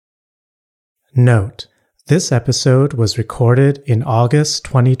Note: this episode was recorded in August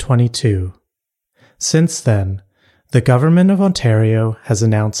 2022. Since then, the Government of Ontario has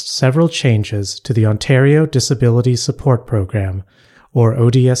announced several changes to the Ontario Disability Support Program, or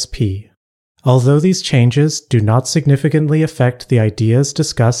ODSP. Although these changes do not significantly affect the ideas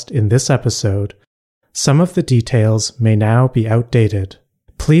discussed in this episode, some of the details may now be outdated.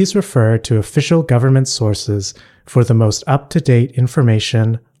 Please refer to official government sources for the most up-to-date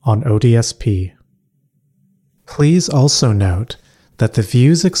information on ODSP. Please also note that the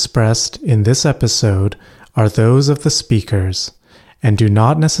views expressed in this episode are those of the speakers and do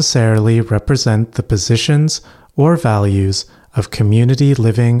not necessarily represent the positions or values of Community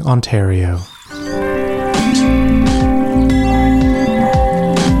Living Ontario.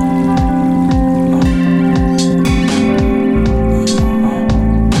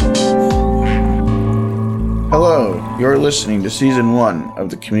 Hello, you're listening to Season 1 of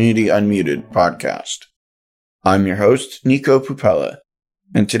the Community Unmuted podcast. I'm your host, Nico Pupella,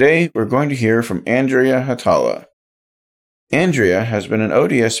 and today we're going to hear from Andrea Hatala. Andrea has been an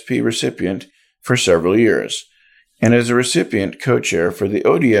ODSP recipient for several years, and is a recipient co-chair for the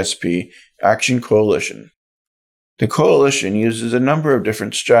ODSP Action Coalition. The coalition uses a number of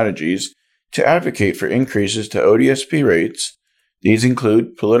different strategies to advocate for increases to ODSP rates. These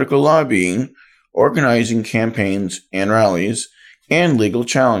include political lobbying, organizing campaigns and rallies, and legal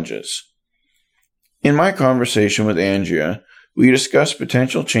challenges. In my conversation with Andrea, we discussed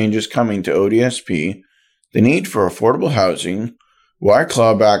potential changes coming to ODSP, the need for affordable housing, why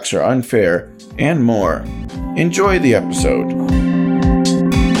clawbacks are unfair, and more. Enjoy the episode.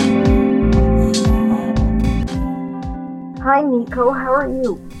 Hi, Nico. How are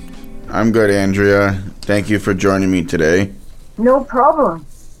you? I'm good, Andrea. Thank you for joining me today. No problem.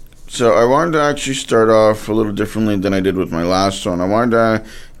 So I wanted to actually start off a little differently than I did with my last one. I wanted to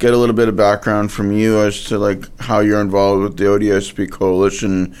get a little bit of background from you as to how you're involved with the ODSP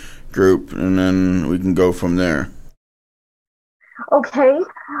Coalition group, and then we can go from there. Okay.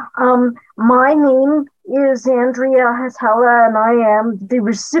 My name is Andrea Hatala, and I am the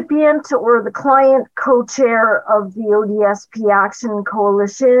recipient or the client co-chair of the ODSP Action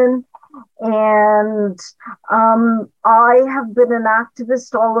Coalition. And I have been an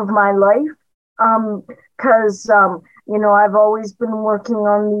activist all of my life because, I've always been working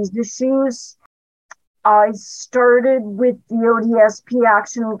on these issues. I started with the ODSP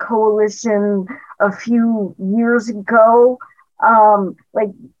Action Coalition a few years ago, in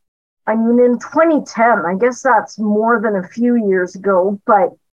 2010. I guess that's more than a few years ago,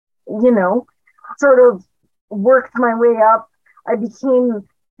 but, sort of worked my way up. I became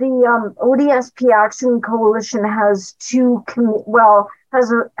the ODSP Action Coalition has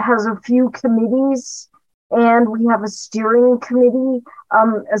has a few committees, and we have a steering committee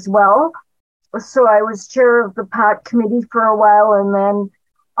as well. So I was chair of the PAC committee for a while, and then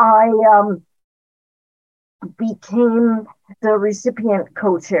I became the recipient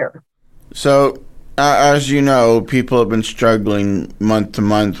co-chair. So, as you know, people have been struggling month to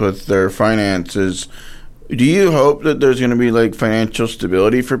month with their finances. Do you hope that there's going to be financial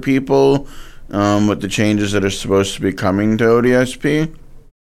stability for people with the changes that are supposed to be coming to ODSP?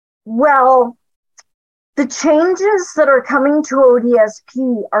 Well, the changes that are coming to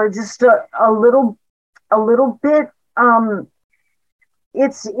ODSP are just a little bit.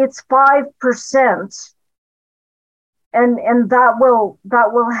 It's 5%, and that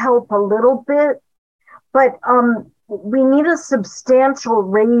will help a little bit, but we need a substantial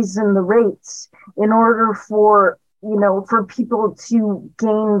raise in the rates in order for people to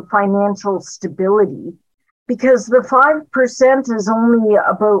gain financial stability, because the 5% is only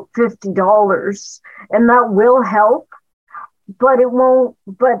about $50, and that will help, but it won't.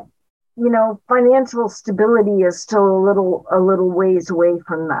 But financial stability is still a little ways away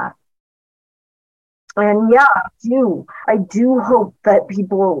from that. And yeah, I do hope that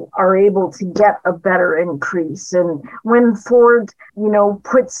people are able to get a better increase. And when Ford,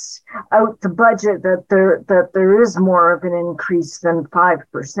 puts out the budget, that there is more of an increase than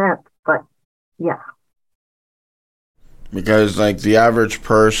 5%. But yeah. Because the average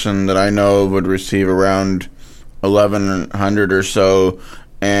person that I know would receive around $1,100 or so,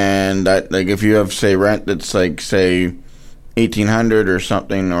 and that if you have rent that's say $1,800 or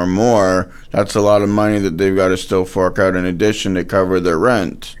something or more, that's a lot of money that they've got to still fork out in addition to cover their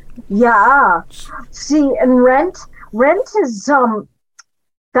rent. Yeah. See, and rent is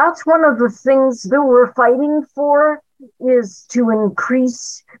that's one of the things that we're fighting for, is to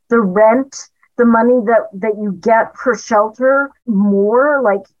increase the rent the money that you get per shelter more.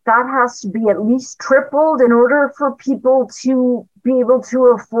 Like that has to be at least tripled in order for people to be able to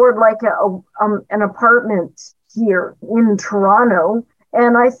afford like an apartment here in Toronto.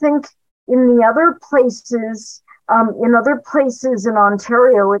 And I think in the other places, in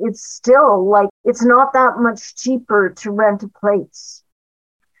Ontario, it's still like it's not that much cheaper to rent a place.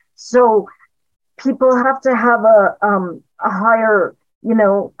 So people have to have a higher,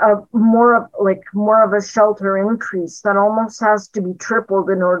 more of a shelter increase that almost has to be tripled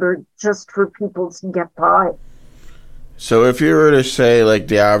in order just for people to get by. So if you were to say like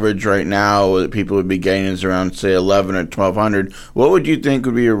the average right now that people would be getting is around say 11 or 1200, what would you think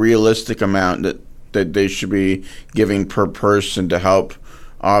would be a realistic amount that they should be giving per person to help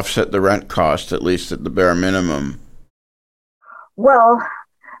offset the rent cost, at least at the bare minimum? Well,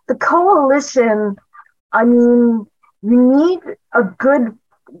 the coalition, I mean, you need a good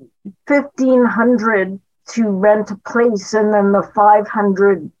 1,500 to rent a place, and then the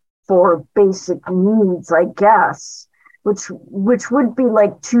 500 for basic needs, I guess, which would be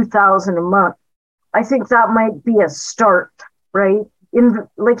like 2,000 a month. I think that might be a start, right?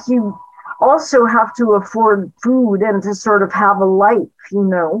 You also have to afford food and to sort of have a life,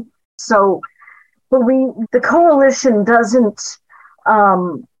 So, but the coalition doesn't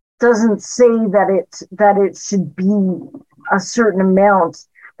say that it should be a certain amount,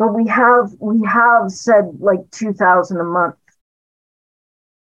 but we have said like 2,000 a month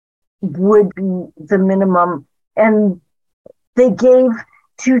would be the minimum, and they gave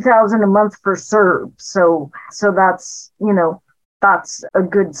 2,000 a month for CERB, so that's that's a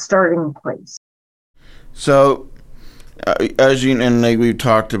good starting place. So, as you and like we've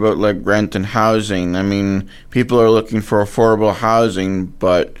talked about like rent and housing, I mean, people are looking for affordable housing,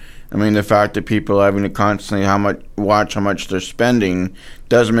 but I mean the fact that people are having to constantly watch how much they're spending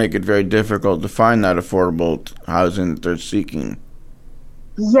does make it very difficult to find that affordable housing that they're seeking.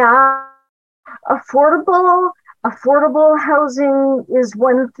 Yeah, affordable housing is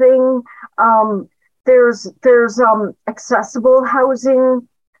one thing. There's accessible housing.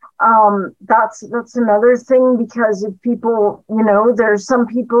 That's another thing, because if people, there's some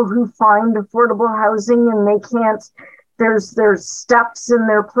people who find affordable housing and they can't, there's steps in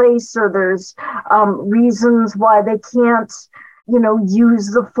their place, or there's reasons why they can't, use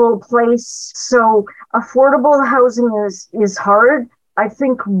the full place. So affordable housing is hard. I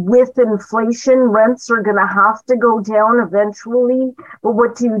think with inflation, rents are going to have to go down eventually, but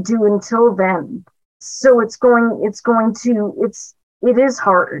what do you do until then? So it is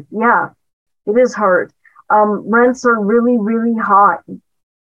hard. Yeah, it is hard. Rents are really, really high.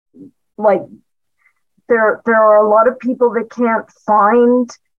 Like there are a lot of people that can't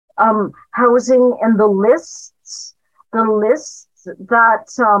find housing, and the lists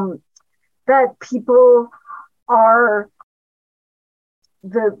that people are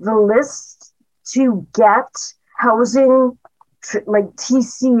the lists to get housing, like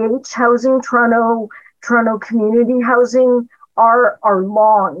TCH housing, Toronto community housing, are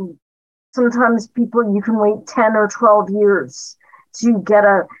long. Sometimes you can wait 10 or 12 years to get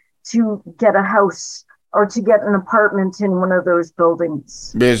a house or to get an apartment in one of those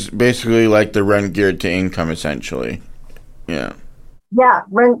buildings. Basically like the rent geared to income, essentially. Yeah. Yeah,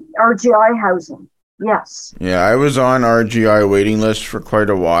 rent RGI housing. Yes. Yeah, I was on RGI waiting list for quite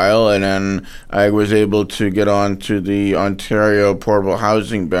a while, and then I was able to get on to the Ontario Portable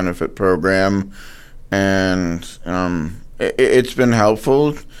Housing Benefit Program, and it's been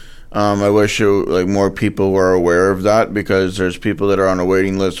helpful. I wish more people were aware of that, because there's people that are on a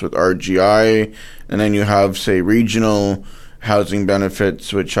waiting list with RGI, and then you have, say, regional housing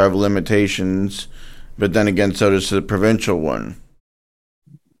benefits, which have limitations, but then again, so does the provincial one.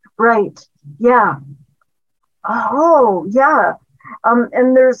 Right. Yeah. Oh, yeah.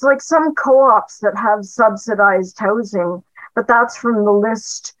 And there's like some co-ops that have subsidized housing, but that's from the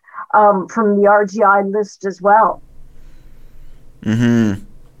list, from the RGI list as well. Mm-hmm.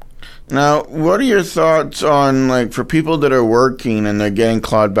 Now, what are your thoughts on, like, for people that are working and they're getting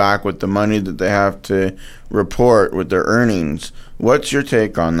clawed back with the money that they have to report with their earnings? What's your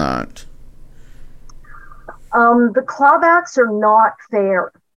take on that? The clawbacks are not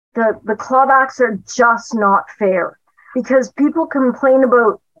fair. The clawbacks are just not fair, because people complain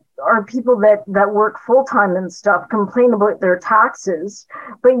about, or people that work full-time and stuff complain about their taxes,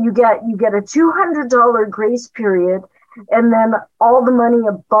 but you get a $200 grace period, and then all the money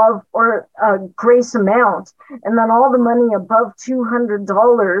above, or grace amount, and then all the money above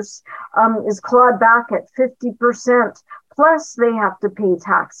 $200 is clawed back at 50%, plus they have to pay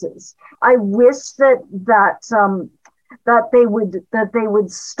taxes. I wish that they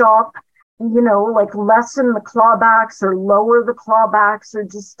would stop like lessen the clawbacks or lower the clawbacks or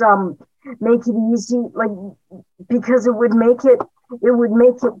just make it easy, like, because it would make it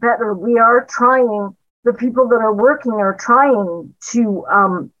better. We are trying, the people that are working are trying to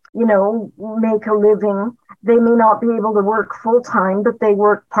make a living. They may not be able to work full time, but they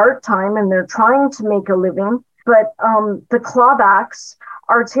work part time and they're trying to make a living. But the clawbacks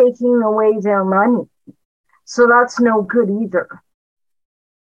are taking away their money. So that's no good either.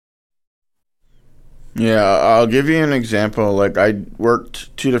 Yeah, I'll give you an example. Like, I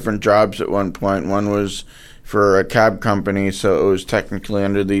worked 2 different jobs at one point. One was for a cab company, so it was technically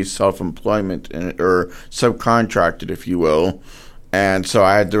under the self-employment or subcontracted, if you will. And so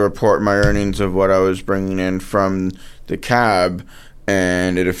I had to report my earnings of what I was bringing in from the cab,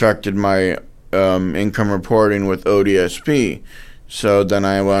 and it affected my income reporting with ODSP. So then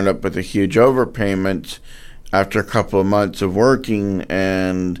I wound up with a huge overpayment after a couple of months of working,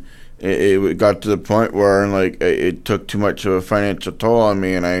 and it got to the point where like it took too much of a financial toll on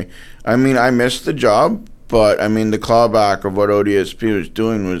me. And I missed the job, but the clawback of what ODSP was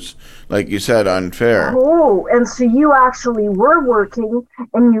doing was, like you said, unfair. Oh, and so you actually were working,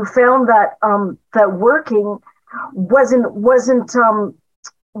 and you found that that working wasn't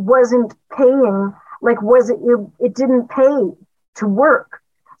paying. Like, it didn't pay to work.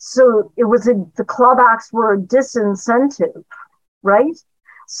 So the clawbacks were a disincentive, right?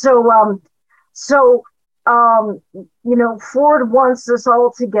 So Ford wants us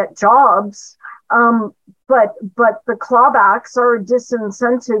all to get jobs, but the clawbacks are a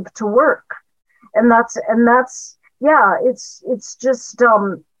disincentive to work, and that's it's just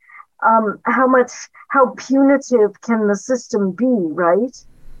how punitive can the system be, right?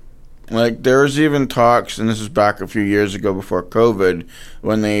 Like, there was even talks, and this is back a few years ago before COVID,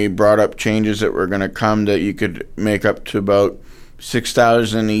 when they brought up changes that were going to come, that you could make up to about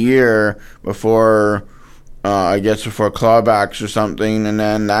 $6,000 a year before clawbacks or something. And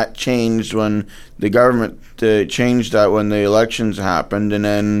then that changed when the government changed that when the elections happened, and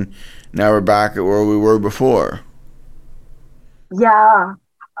then now we're back at where we were before. Yeah.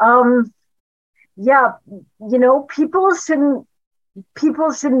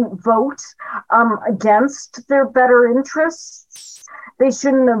 People shouldn't vote against their better interests. They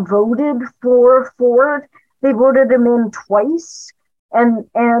shouldn't have voted for Ford. They voted him in twice, and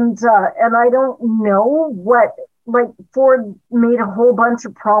I don't know what, like, Ford made a whole bunch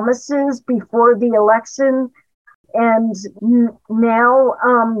of promises before the election, and now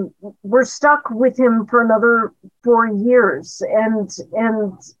we're stuck with him for another 4 years, and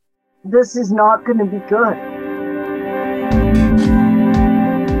this is not going to be good.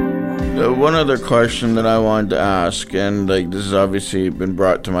 One other question that I wanted to ask, and like this has obviously been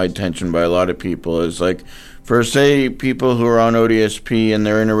brought to my attention by a lot of people, is like, for say people who are on ODSP and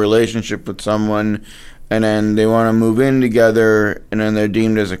they're in a relationship with someone, and then they want to move in together, and then they're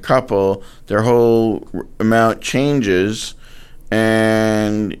deemed as a couple, their whole amount changes,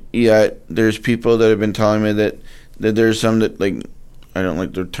 and yet there's people that have been telling me that there's some that, like, I don't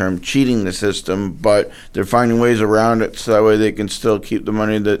like the term cheating the system, but they're finding ways around it so that way they can still keep the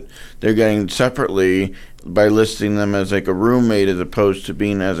money that they're getting separately by listing them as like a roommate as opposed to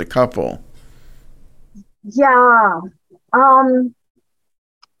being as a couple. Yeah.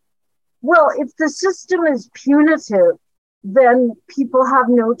 Well, if the system is punitive, then people have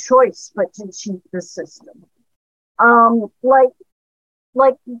no choice but to cheat the system.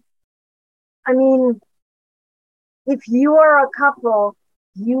 If you are a couple,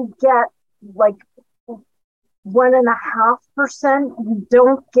 you get like 1.5%. You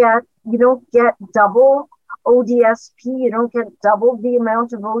don't get double ODSP. You don't get double the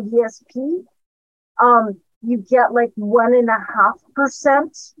amount of ODSP. You get like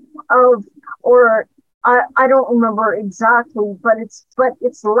 1.5% of, or I don't remember exactly, but it's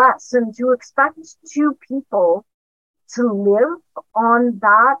less. And to expect 2 people to live on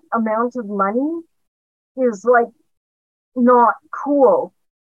that amount of money is like not cool.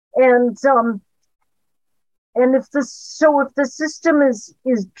 And if the system is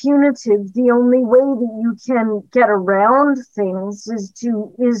punitive, the only way that you can get around things is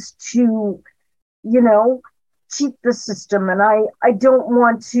to cheat the system. And I don't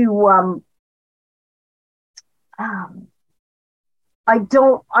want to I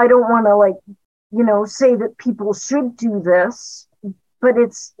don't want to say that people should do this, but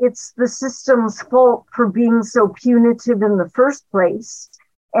it's the system's fault for being so punitive in the first place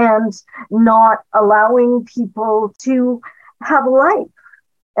and not allowing people to have a life,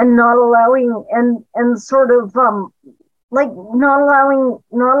 and not allowing and sort of not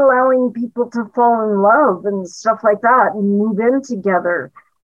allowing people to fall in love and stuff like that and move in together.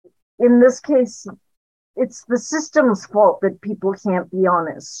 in this case, it's the system's fault that people can't be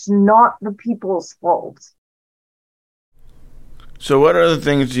honest, not the people's fault. So what other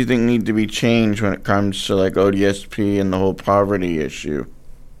things do you think need to be changed when it comes to like ODSP and the whole poverty issue?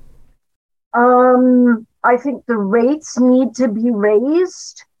 I think the rates need to be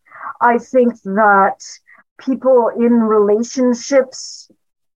raised. I think that people in relationships,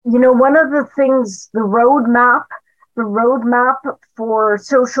 one of the things, the roadmap for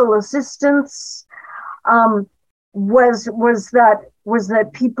social assistance, was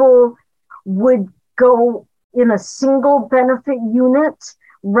that people would go in a single benefit unit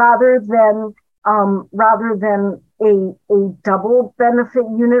rather than a double benefit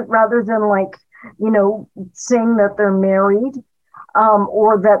unit, rather than saying that they're married,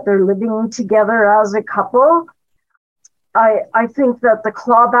 or that they're living together as a couple. I think that the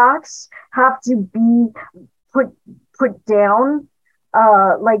clawbacks have to be put down.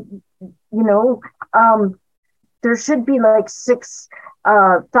 There should be like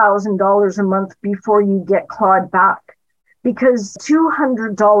 $6,000 a month before you get clawed back, because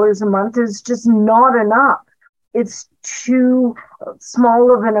 $200 a month is just not enough. It's too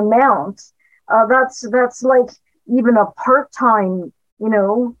small of an amount. That's like even a part-time,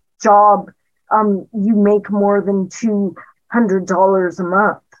 job. You make more than $200 a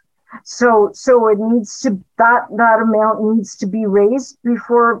month. So it needs to, that amount needs to be raised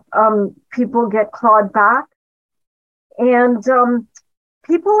before people get clawed back. And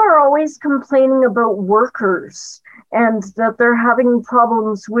people are always complaining about workers and that they're having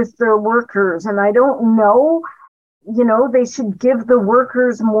problems with their workers. And I don't know, they should give the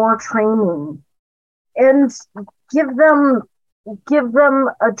workers more training and give them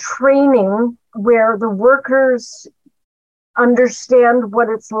a training where the workers understand what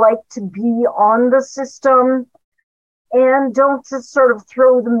it's like to be on the system, and don't just sort of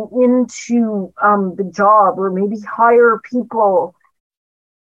throw them into the job, or maybe hire people.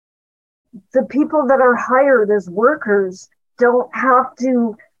 The people that are hired as workers don't have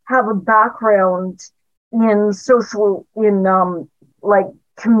to have a background in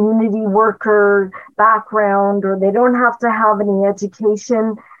community worker background, or they don't have to have any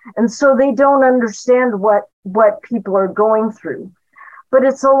education, and so they don't understand what people are going through. But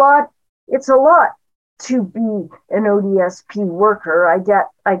it's a lot to be an ODSP worker. I get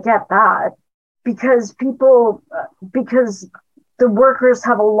that, because the workers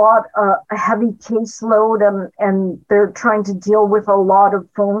have a heavy caseload, and they're trying to deal with a lot of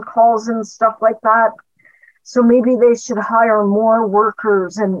phone calls and stuff like that. So maybe they should hire more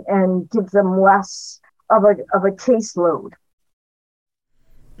workers and give them less of a caseload.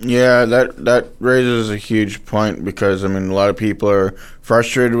 Yeah, that raises a huge point, because, a lot of people are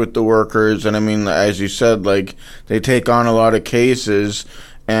frustrated with the workers, and, as you said, they take on a lot of cases,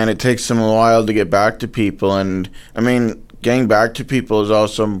 and it takes them a while to get back to people, and, getting back to people is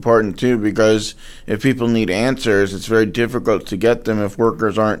also important, too, because if people need answers, it's very difficult to get them if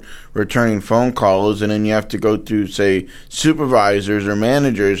workers aren't returning phone calls, and then you have to go through, say, supervisors or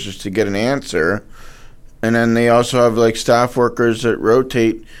managers just to get an answer. And then they also have staff workers that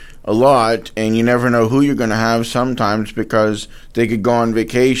rotate a lot, and you never know who you're going to have sometimes, because they could go on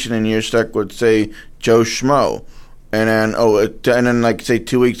vacation and you're stuck with, say, Joe Schmo. And then, say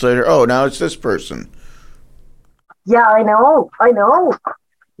 2 weeks later, now it's this person. Yeah, I know.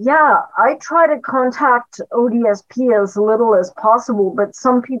 Yeah, I try to contact ODSP as little as possible, but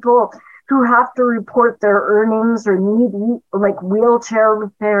some people who have to report their earnings or need wheelchair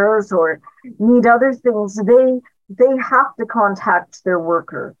repairs or need other things, they have to contact their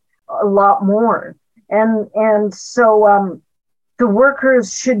worker a lot more. And so the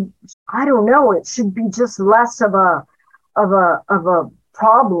workers should, I don't know, it should be just less of a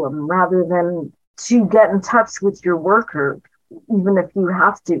problem, rather than to get in touch with your worker, even if you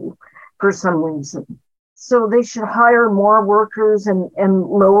have to, for some reason. So they should hire more workers and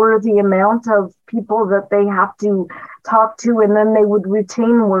lower the amount of people that they have to talk to, and then they would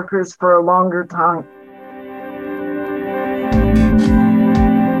retain workers for a longer time.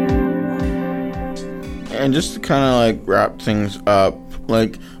 And just to kind of wrap things up,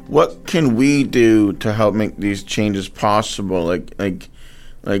 what can we do to help make these changes possible? What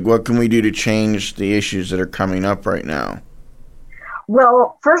can we do to change the issues that are coming up right now?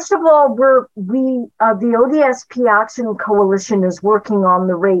 Well, first of all, the ODSP Action Coalition is working on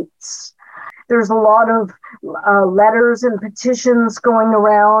the rates. There's a lot of letters and petitions going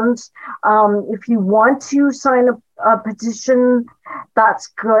around. If you want to sign a petition, that's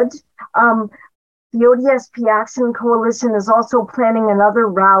good. The ODSP Action Coalition is also planning another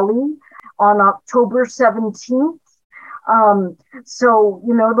rally on October 17th. So,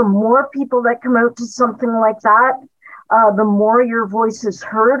 the more people that come out to something like that, the more your voice is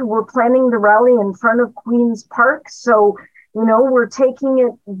heard. We're planning the rally in front of Queen's Park. So, we're taking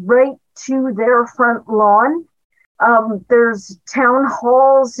it right to their front lawn. There's town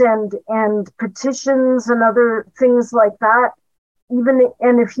halls and petitions and other things like that.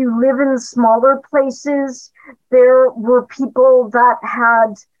 And if you live in smaller places, there were people that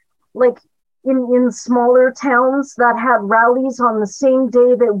had, like, in smaller towns that had rallies on the same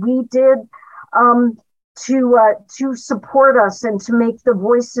day that we did, to support us and to make the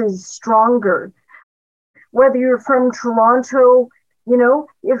voices stronger. Whether you're from Toronto,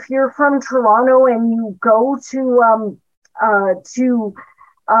 if you're from Toronto and you go to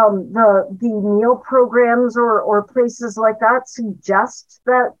the meal programs or places like that, suggest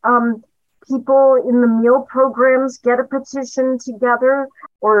that people in the meal programs get a petition together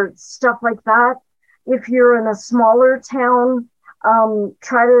or stuff like that. If you're in a smaller town,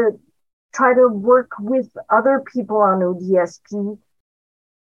 try to work with other people on ODSP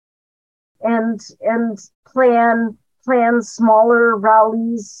and plan smaller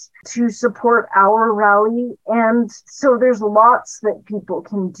rallies to support our rally. And so there's lots that people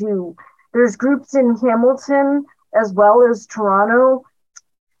can do. There's groups in Hamilton as well as Toronto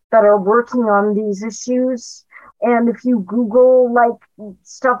that are working on these issues. And if you Google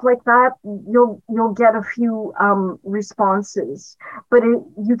stuff like that, you'll get a few responses. But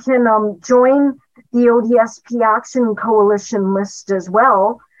you can join the ODSP Action Coalition list as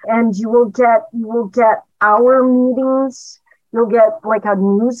well, and you will get our meetings. You'll get like a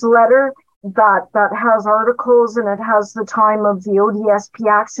newsletter that has articles, and it has the time of the ODSP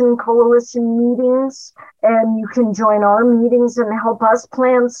Action Coalition meetings, and you can join our meetings and help us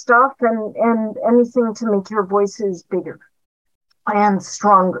plan stuff and anything to make your voices bigger and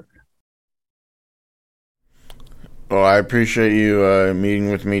stronger. Well, I appreciate you meeting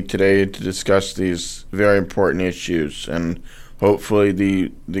with me today to discuss these very important issues, and hopefully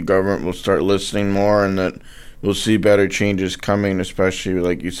the government will start listening more, and that we'll see better changes coming, especially,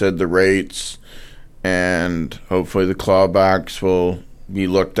 like you said, the rates, and hopefully the clawbacks will be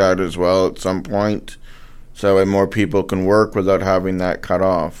looked at as well at some point, so that more people can work without having that cut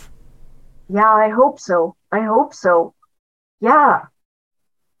off. Yeah, I hope so. Yeah,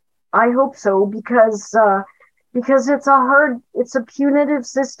 I hope so, because it's a punitive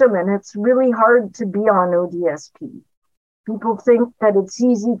system, and it's really hard to be on ODSP. People think that it's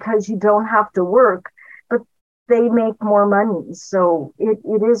easy because you don't have to work, but they make more money. So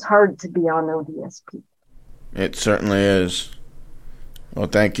it is hard to be on ODSP. It certainly is. Well,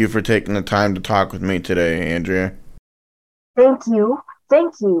 thank you for taking the time to talk with me today, Andrea. Thank you.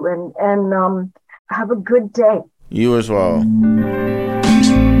 And have a good day. You as well.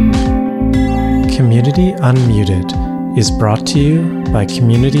 Community Unmuted is brought to you by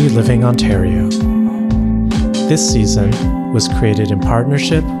Community Living Ontario. This season was created in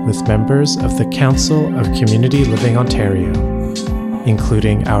partnership with members of the Council of Community Living Ontario,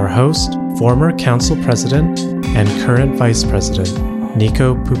 including our host, former Council President and current Vice President,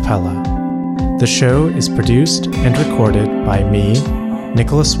 Nico Pupella. The show is produced and recorded by me,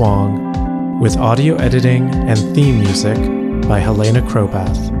 Nicholas Wong, with audio editing and theme music by Helena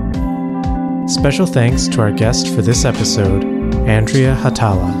Crobath. Special thanks to our guest for this episode, Andrea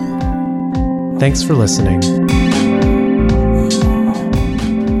Hatala. Thanks for listening.